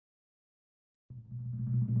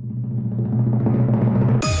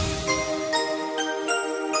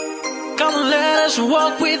us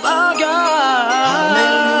walk with our God.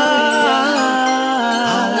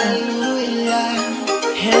 Hallelujah.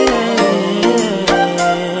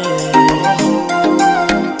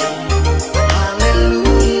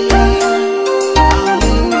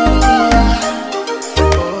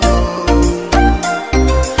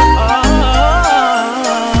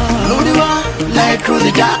 Through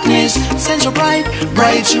the darkness, send your bright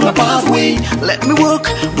to my pathway. Let me walk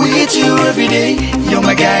with you every day. You're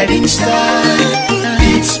my guiding star.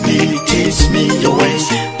 Teach me your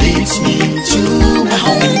ways. Leads me to my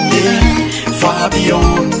home, yeah, far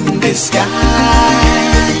beyond the sky.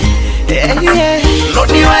 Yeah, yeah.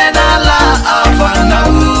 Lord, you and Allah are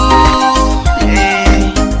now.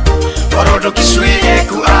 Orodo kiswe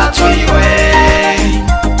ku atoiwe.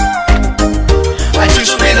 I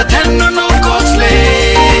just made a tendon of God's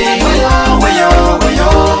lay. Wayo,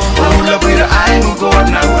 I will love with I will go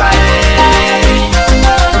now.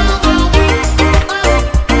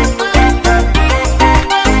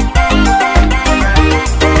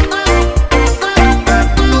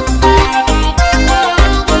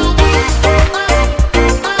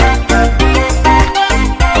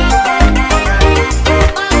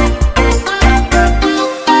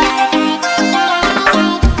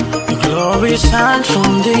 Sign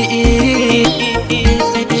from the east,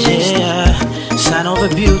 yeah. Sign of a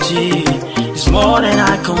beauty is more than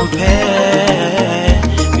I compare.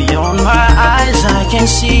 Beyond my eyes I can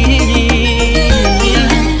see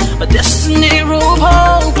a destiny of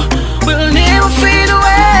hope will never fade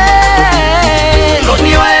away. Lord,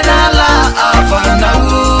 you and Allah are now.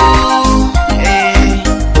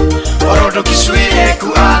 Orodo kiswe ku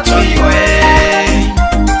atoiwe.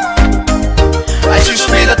 I just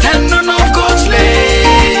made a tendon of God's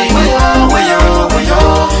lay. Wayo,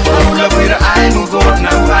 I will love with I will go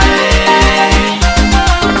now.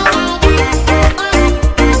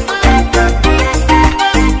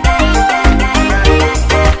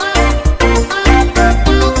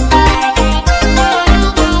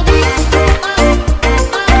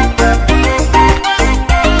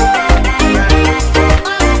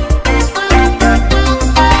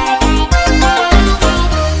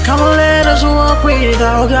 With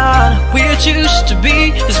our God, we're choose to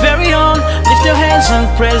be His very own. Lift your hands and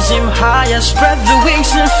praise Him higher. Spread the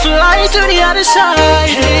wings and fly to the other side.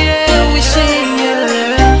 Hey, yeah, we sing,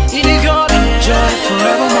 yeah, in God, joy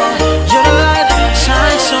forevermore.